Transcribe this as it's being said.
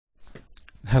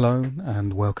Hello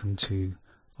and welcome to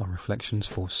our reflections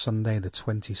for Sunday the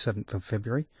 27th of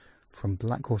February from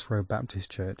Black Horse Road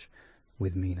Baptist Church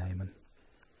with me, Naaman.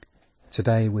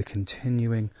 Today we're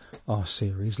continuing our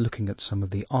series looking at some of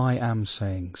the I am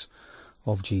sayings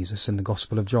of Jesus in the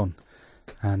Gospel of John,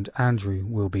 and Andrew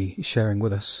will be sharing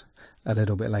with us a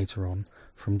little bit later on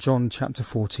from John chapter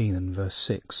 14 and verse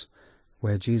 6,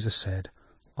 where Jesus said,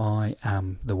 I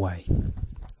am the way.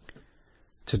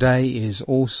 Today is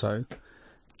also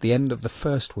the end of the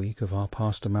first week of our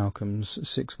Pastor Malcolm's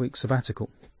 6-week sabbatical.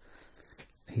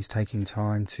 He's taking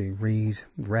time to read,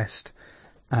 rest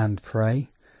and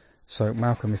pray. So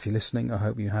Malcolm, if you're listening, I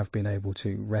hope you have been able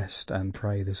to rest and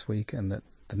pray this week and that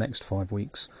the next 5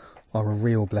 weeks are a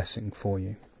real blessing for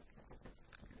you.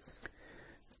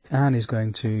 Anne is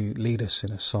going to lead us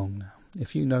in a song now.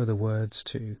 If you know the words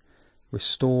to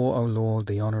Restore, O Lord,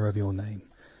 the honour of your name,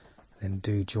 then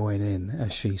do join in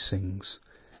as she sings.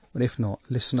 But if not,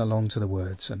 listen along to the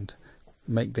words and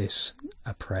make this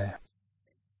a prayer.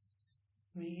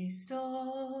 Restore,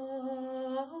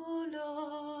 O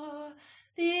Lord,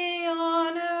 the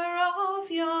honour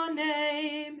of your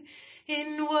name,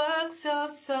 in works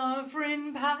of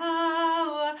sovereign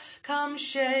power. Come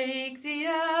shake the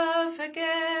earth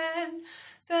again,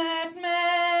 that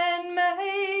men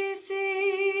may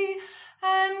see,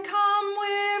 and come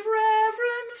with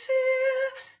reverent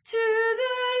fear to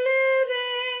the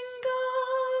living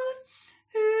God,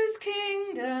 whose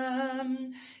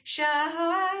kingdom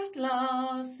shall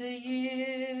outlast the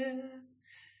year.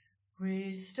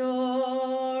 Restore,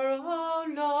 O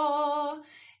Lord,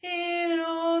 in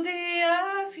all the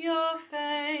earth your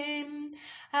fame,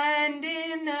 and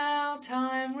in our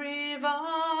time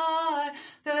revive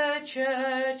the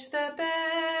church that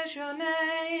bears your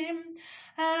name,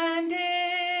 and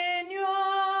in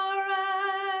your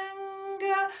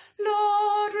anger,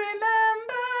 Lord,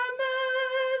 remember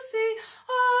mercy,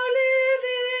 O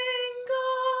living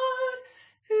God,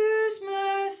 whose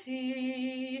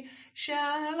mercy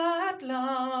shall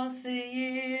outlast the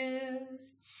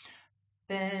years.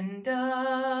 Bend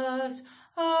us,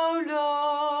 O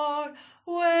Lord,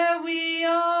 where we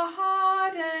are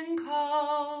hard and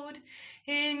cold.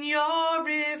 In your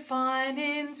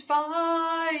refining's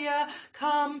fire,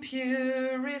 come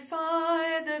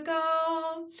purify the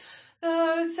gold.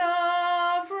 Though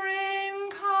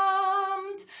suffering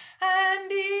comes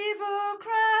and evil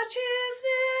crouches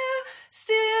near,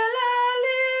 still our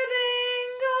living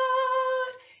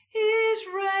God is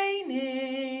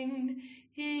reigning.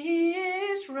 He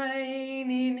is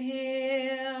reigning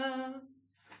here.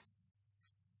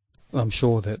 I'm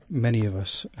sure that many of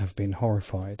us have been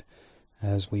horrified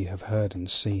as we have heard and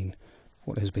seen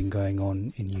what has been going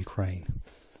on in Ukraine.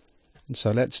 And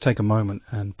so let's take a moment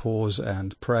and pause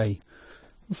and pray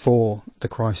for the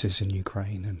crisis in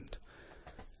Ukraine, and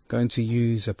going to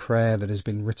use a prayer that has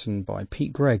been written by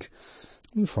Pete Gregg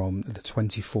from the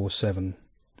 24/7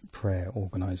 prayer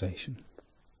organisation.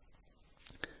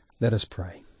 Let us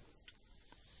pray.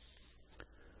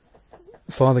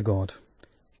 Father God,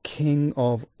 King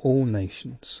of all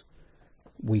nations,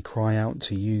 we cry out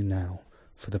to you now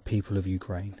for the people of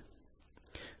Ukraine.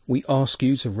 We ask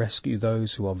you to rescue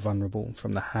those who are vulnerable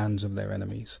from the hands of their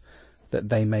enemies, that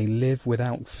they may live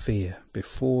without fear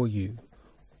before you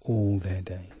all their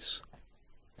days.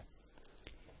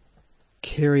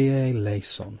 Kyrie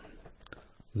eleison,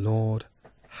 Lord,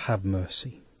 have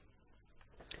mercy.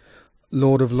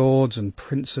 Lord of lords and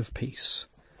Prince of Peace,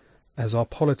 as our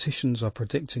politicians are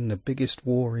predicting the biggest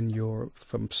war in Europe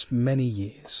for many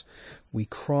years, we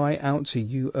cry out to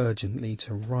you urgently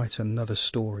to write another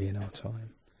story in our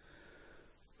time.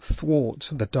 Thwart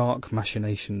the dark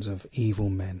machinations of evil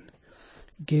men.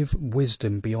 Give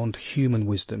wisdom beyond human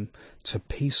wisdom to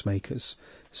peacemakers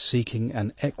seeking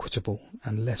an equitable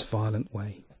and less violent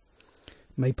way.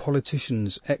 May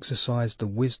politicians exercise the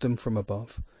wisdom from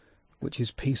above, which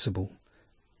is peaceable,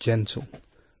 gentle,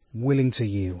 willing to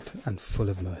yield, and full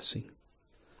of mercy.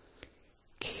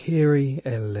 Kyrie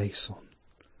eleison,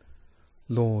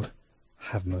 Lord,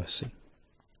 have mercy.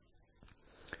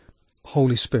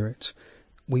 Holy Spirit,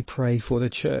 we pray for the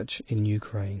church in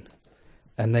Ukraine,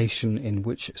 a nation in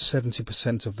which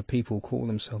 70% of the people call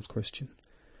themselves Christian.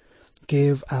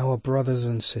 Give our brothers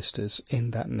and sisters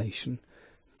in that nation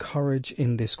courage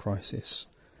in this crisis,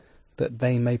 that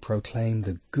they may proclaim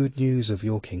the good news of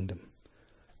your kingdom,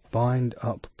 bind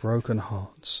up broken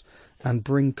hearts, and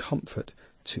bring comfort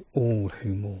to all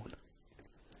who mourn.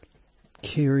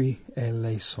 Kyrie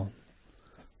eleison,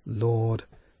 Lord,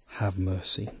 have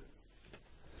mercy.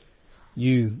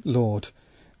 You, Lord,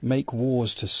 make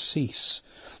wars to cease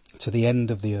to the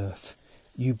end of the earth.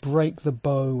 You break the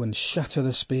bow and shatter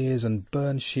the spears and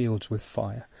burn shields with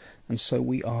fire. And so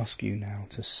we ask you now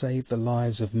to save the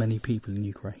lives of many people in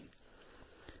Ukraine.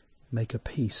 Make a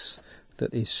peace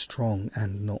that is strong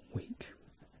and not weak.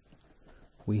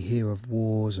 We hear of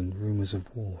wars and rumours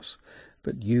of wars,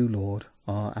 but you, Lord,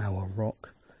 are our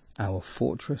rock, our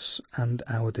fortress and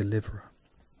our deliverer.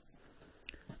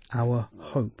 Our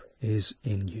hope is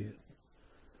in you.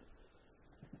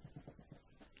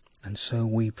 And so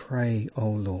we pray, O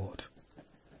Lord,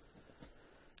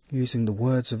 using the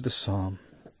words of the psalm,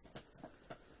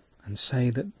 and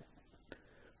say that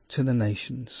to the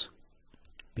nations,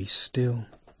 be still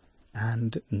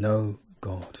and know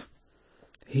God.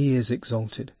 He is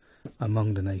exalted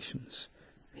among the nations.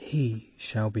 He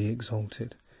shall be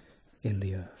exalted in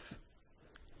the earth.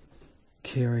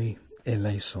 Kyrie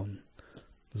eleison,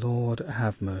 Lord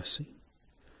have mercy.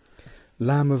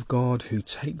 Lamb of God, who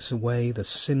takes away the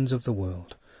sins of the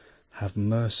world, have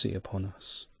mercy upon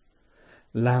us.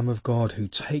 Lamb of God, who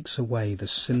takes away the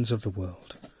sins of the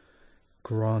world,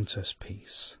 grant us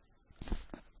peace.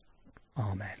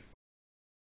 Amen.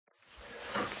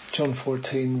 John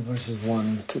 14 verses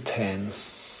 1 to 10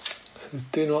 says,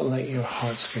 do not let your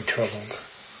hearts be troubled.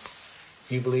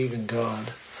 You believe in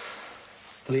God.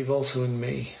 Believe also in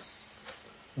me.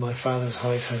 My Father's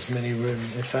house has many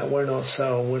rooms. If that were not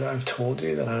so, would I have told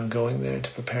you that I am going there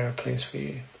to prepare a place for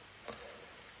you?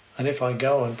 And if I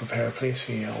go and prepare a place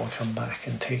for you, I will come back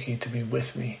and take you to be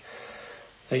with me,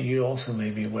 that you also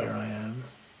may be where I am.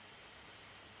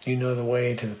 You know the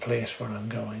way to the place where I am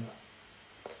going.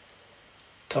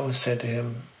 Thomas said to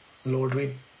him, Lord,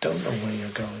 we don't know where you're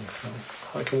going, so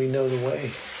how can we know the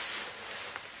way?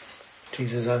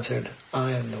 Jesus answered,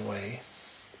 I am the way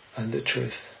and the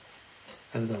truth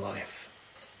and the life.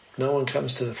 No one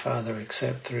comes to the Father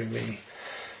except through me.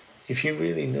 If you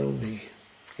really know me,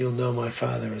 you'll know my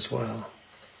Father as well.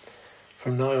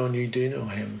 From now on you do know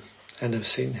him and have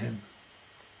seen him.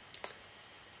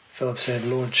 Philip said,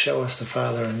 Lord, show us the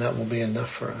Father and that will be enough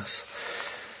for us.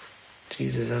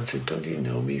 Jesus answered, don't you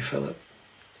know me, Philip,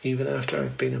 even after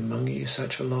I've been among you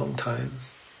such a long time?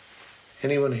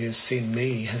 Anyone who has seen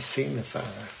me has seen the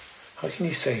Father. How can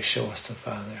you say, show us the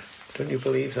Father? Don't you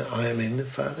believe that I am in the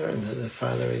Father and that the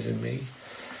Father is in me?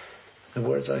 The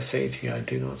words I say to you, I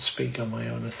do not speak on my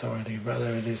own authority. Rather,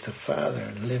 it is the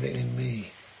Father living in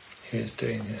me who is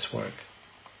doing this work.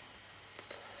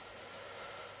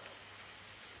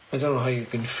 I don't know how you've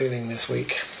been feeling this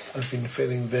week. I've been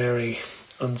feeling very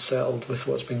unsettled with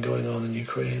what's been going on in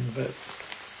Ukraine, but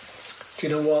do you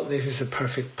know what? This is the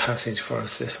perfect passage for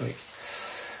us this week.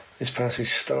 This passage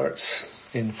starts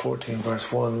in 14 verse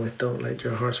 1 with don't let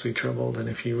your hearts be troubled, and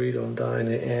if you read on down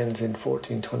it ends in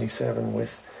 14:27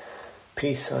 with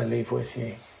peace I leave with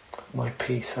you, my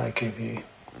peace I give you.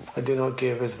 I do not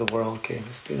give as the world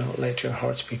gives. Do not let your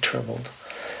hearts be troubled,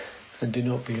 and do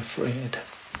not be afraid.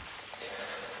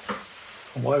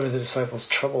 Why were the disciples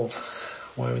troubled?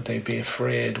 Why would they be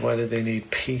afraid? Why did they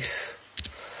need peace?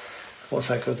 What's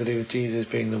that got to do with Jesus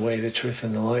being the way, the truth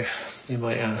and the life, you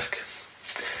might ask?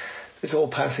 This whole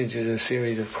passage is a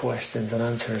series of questions and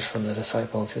answers from the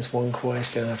disciples. It's one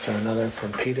question after another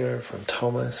from Peter, from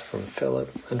Thomas, from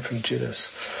Philip and from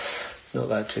Judas. Not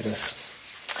that Judas.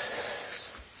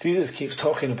 Jesus keeps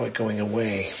talking about going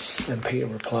away, and Peter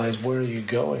replies, where are you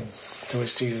going? To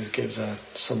which Jesus gives a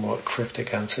somewhat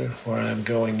cryptic answer. Where I am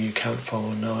going you can't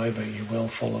follow now, but you will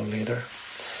follow later.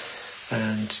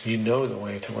 And you know the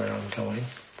way to where I'm going.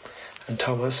 And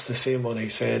Thomas, the same one who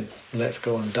said, let's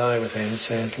go and die with him,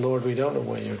 says, Lord, we don't know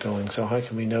where you're going, so how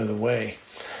can we know the way?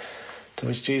 To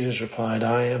which Jesus replied,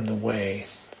 I am the way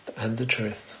and the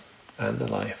truth and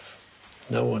the life.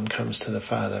 No one comes to the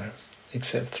Father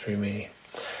except through me.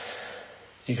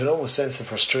 You can almost sense the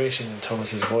frustration in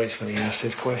Thomas's voice when he asks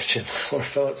his question, or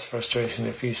Philip's frustration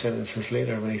a few sentences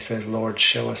later when he says, Lord,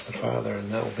 show us the Father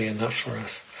and that will be enough for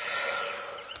us.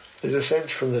 There's a sense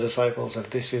from the disciples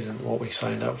that this isn't what we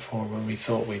signed up for when we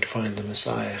thought we'd find the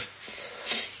Messiah.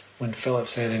 When Philip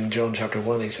said in John chapter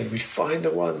 1, he said, we find the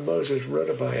one Moses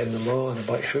wrote about in the law and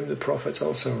about whom the prophets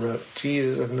also wrote,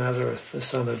 Jesus of Nazareth, the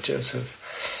son of Joseph.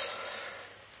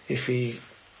 If he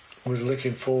was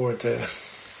looking forward to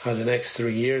how the next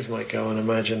 3 years might go and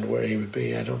imagined where he would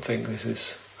be, I don't think this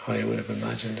is how he would have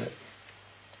imagined it.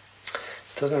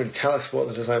 It doesn't really tell us what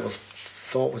the disciples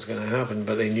thought was going to happen,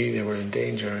 but they knew they were in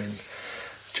danger. In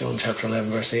John chapter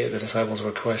 11 verse 8, the disciples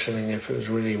were questioning if it was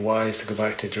really wise to go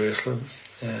back to Jerusalem.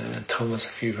 Thomas a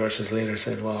few verses later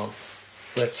said, well,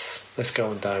 let's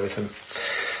go and die with him.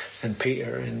 And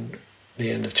Peter in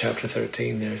the end of chapter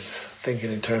 13 there's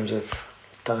thinking in terms of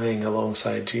dying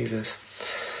alongside Jesus.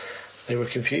 They were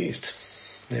confused.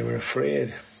 They were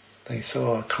afraid. They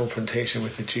saw a confrontation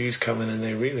with the Jews coming, and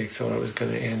they really thought it was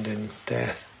going to end in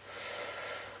death.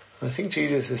 I think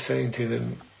Jesus is saying to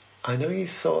them, I know you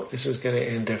thought this was going to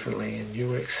end differently, and you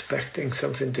were expecting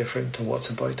something different to what's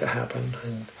about to happen,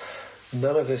 and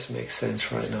none of this makes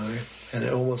sense right now, and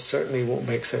it almost certainly won't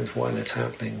make sense while it's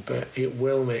happening, but it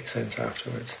will make sense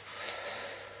afterwards.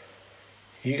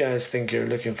 You guys think you're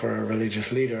looking for a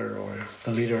religious leader or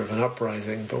the leader of an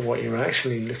uprising, but what you're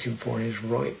actually looking for is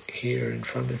right here in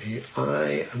front of you.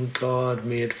 I am God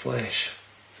made flesh.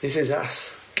 This is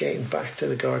us getting back to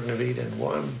the Garden of Eden.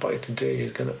 What I'm about to do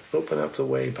is going to open up the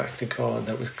way back to God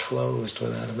that was closed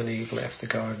when Adam and Eve left the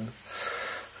garden.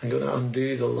 I'm going to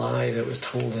undo the lie that was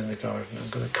told in the garden.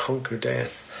 I'm going to conquer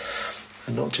death.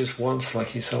 And not just once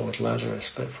like you saw with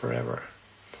Lazarus, but forever.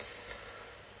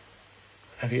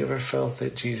 Have you ever felt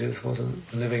that Jesus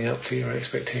wasn't living up to your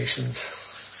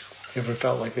expectations? You ever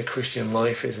felt like the Christian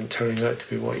life isn't turning out to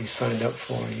be what you signed up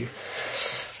for? You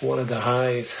wanted the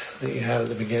highs that you had at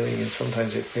the beginning, and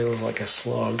sometimes it feels like a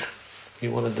slog.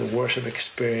 You wanted the worship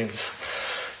experience,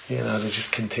 to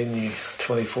just continue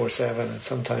 24/7, and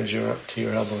sometimes you're up to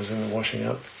your elbows in the washing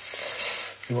up.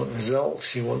 You want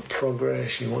results, you want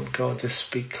progress, you want God to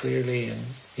speak clearly, and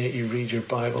yet you read your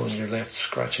Bible and you're left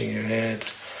scratching your head.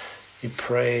 You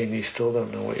pray and you still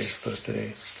don't know what you're supposed to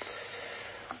do.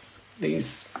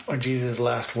 These are Jesus'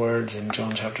 last words in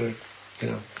John chapter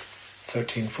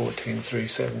 13, 14 through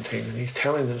 17, and he's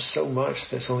telling them so much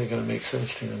that's only going to make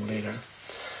sense to them later.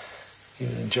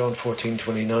 Even in John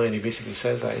 14:29, he basically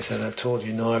says that. He said, I've told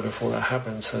you now before that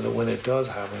happens, so that when it does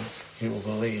happen, you will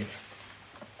believe.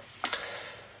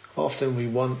 Often we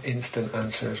want instant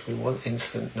answers, we want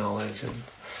instant knowledge,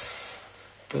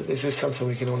 but this is something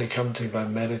we can only come to by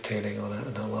meditating on it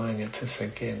and allowing it to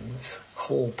sink in. This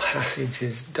whole passage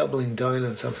is doubling down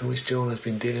on something which John has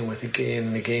been dealing with again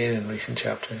and again in recent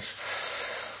chapters,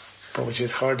 but which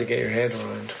is hard to get your head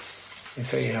around. You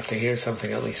say you have to hear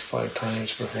something at least 5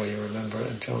 times before you remember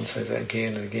it, and John says it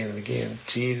again and again and again.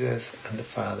 Jesus and the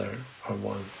Father are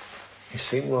one. You've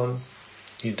seen one,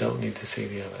 you don't need to see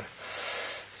the other.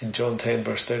 In John 10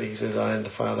 verse 30 he says, I and the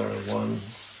Father are one.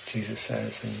 Jesus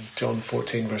says in John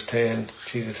 14 verse 10,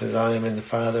 Jesus says, I am in the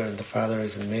Father and the Father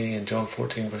is in me. In John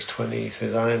 14 verse 20 he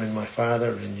says, I am in my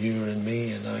Father and you are in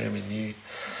me and I am in you.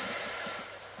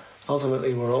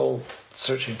 Ultimately we're all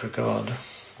searching for God,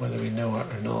 whether we know it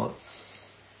or not.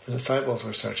 The disciples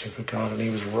were searching for God and he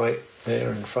was right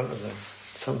there in front of them.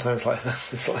 Sometimes like that,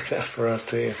 it's like that for us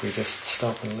too if we just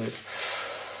stop and look.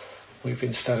 We've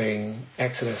been studying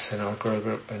Exodus in our grow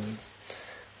group, and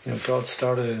God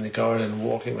started in the garden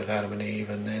walking with Adam and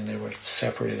Eve, and then they were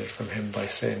separated from him by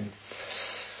sin.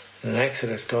 And in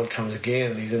Exodus, God comes again,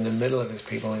 and he's in the middle of his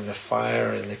people in the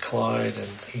fire, in the cloud, and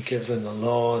he gives them the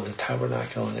law and the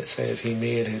tabernacle, and it says he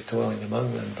made his dwelling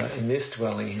among them. But in this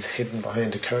dwelling, he's hidden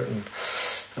behind a curtain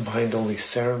and behind all these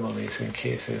ceremonies in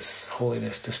case his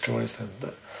holiness destroys them.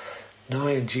 But now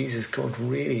in Jesus, God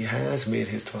really has made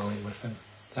his dwelling with them.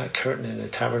 That curtain in the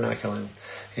tabernacle and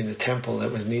in the temple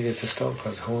that was needed to stop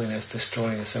God's holiness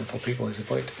destroying a simple people is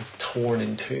about to be torn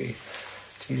in two.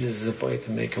 Jesus is about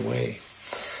to make a way.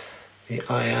 The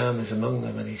I am is among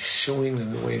them, and he's showing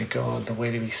them the way to God, the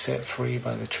way to be set free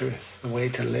by the truth, the way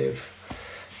to live.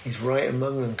 He's right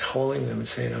among them, calling them and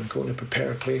saying, I'm going to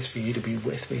prepare a place for you to be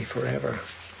with me forever.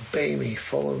 Obey me,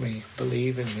 follow me,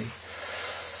 believe in me.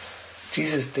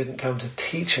 Jesus didn't come to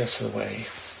teach us the way,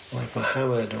 like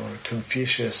Muhammad or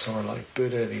Confucius or like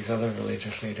Buddha, these other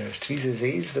religious leaders. Jesus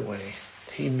is the way.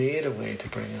 He made a way to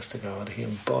bring us to God. He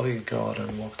embodied God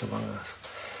and walked among us.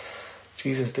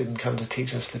 Jesus didn't come to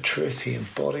teach us the truth. He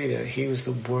embodied it. He was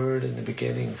the Word in the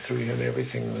beginning. Through him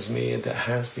everything was made that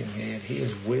has been made. He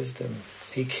is wisdom.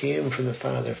 He came from the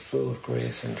Father full of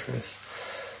grace and truth.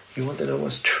 You want to know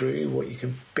what's true, what you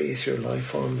can base your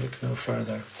life on? Look no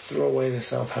further. Throw away the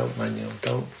self-help manual.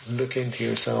 Don't look into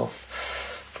yourself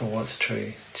for what's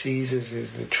true. Jesus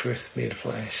is the truth made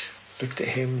flesh. Look to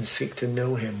him, seek to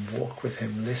know him, walk with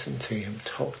him, listen to him,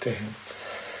 talk to him,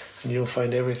 and you'll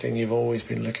find everything you've always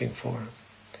been looking for.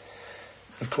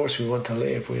 Of course we want to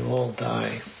live. We'll all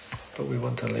die, but we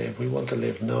want to live. We want to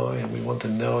live now, and we want to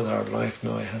know that our life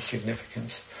now has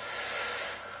significance.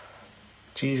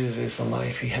 Jesus is the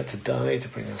life. He had to die to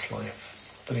bring us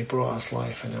life, but he brought us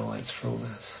life in all its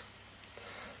fullness.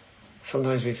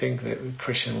 Sometimes we think that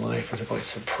Christian life is about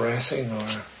suppressing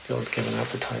our God-given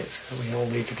appetites, that we all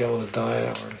need to go on a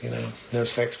diet, or, no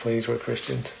sex please, we're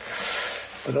Christians.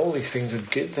 But all these things are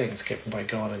good things given by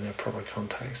God in their proper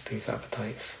context, these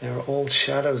appetites. They are all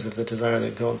shadows of the desire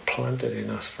that God planted in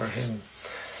us for him.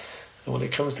 And when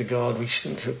it comes to God, we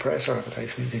shouldn't suppress our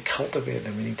appetites. We need to cultivate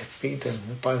them. We need to feed them.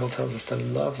 The Bible tells us to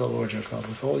love the Lord your God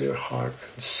with all your heart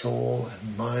and soul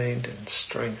and mind and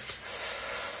strength.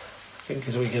 I think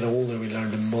as we get older, we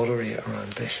learn to moderate our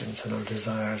ambitions and our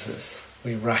desires. As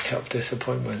we rack up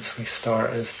disappointments, we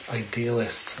start as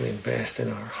idealists. We invest in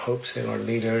our hopes, in our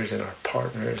leaders, in our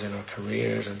partners, in our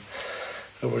careers. And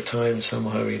over time,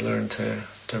 somehow we learn to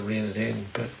rein it in.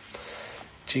 But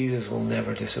Jesus will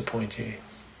never disappoint you.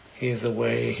 He is the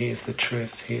way, He is the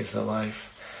truth, He is the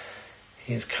life.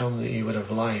 He has come that you would have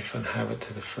life and have it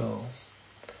to the full.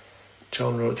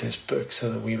 John wrote this book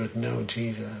so that we would know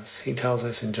Jesus. He tells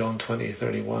us in John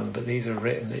 20:31, but these are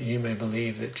written that you may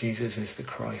believe that Jesus is the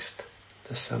Christ,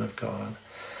 the Son of God,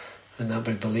 and that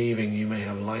by believing you may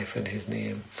have life in His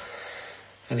name.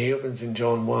 And he opens in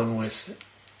John 1 with,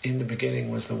 in the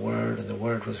beginning was the Word, and the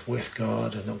Word was with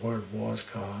God, and the Word was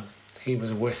God. He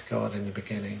was with God in the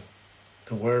beginning.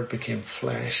 The Word became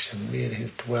flesh and made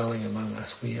His dwelling among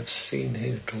us. We have seen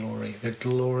His glory, the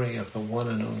glory of the one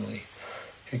and only,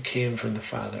 who came from the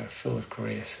Father, full of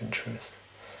grace and truth.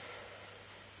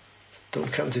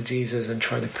 Don't come to Jesus and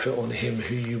try to put on Him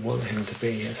who you want Him to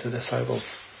be, as the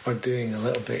disciples are doing a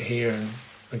little bit here and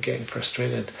are getting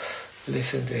frustrated.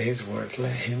 Listen to His words.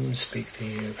 Let Him speak to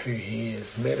you of who He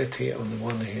is. Meditate on the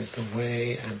one who is the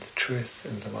way and the truth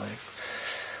and the life.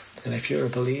 And if you're a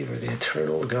believer, the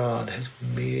eternal God has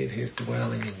made His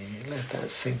dwelling in you. Let that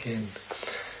sink in.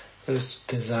 Those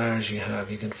desires you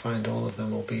have, you can find all of them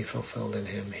will be fulfilled in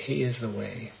Him. He is the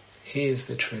way. He is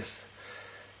the truth.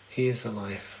 He is the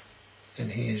life.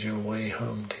 And He is your way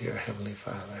home to your Heavenly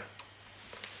Father.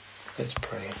 Let's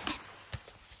pray.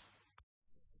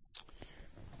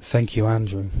 Thank you,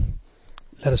 Andrew.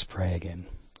 Let us pray again.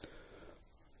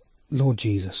 Lord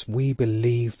Jesus, we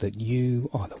believe that you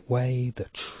are the way, the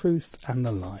truth and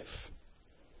the life.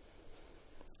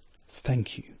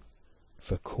 Thank you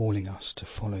for calling us to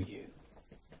follow you.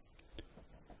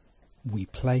 We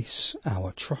place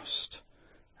our trust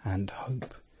and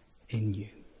hope in you.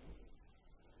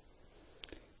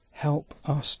 Help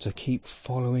us to keep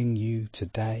following you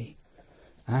today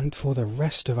and for the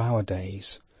rest of our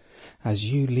days as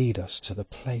you lead us to the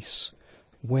place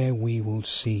where we will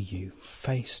see you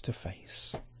face to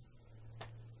face.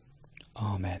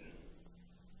 Amen.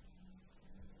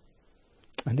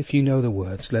 And if you know the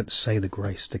words, let's say the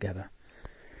grace together.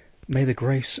 May the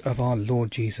grace of our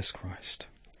Lord Jesus Christ,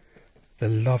 the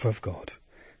love of God,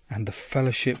 and the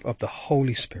fellowship of the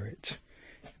Holy Spirit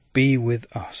be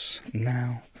with us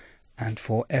now and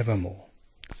forevermore.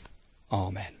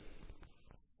 Amen.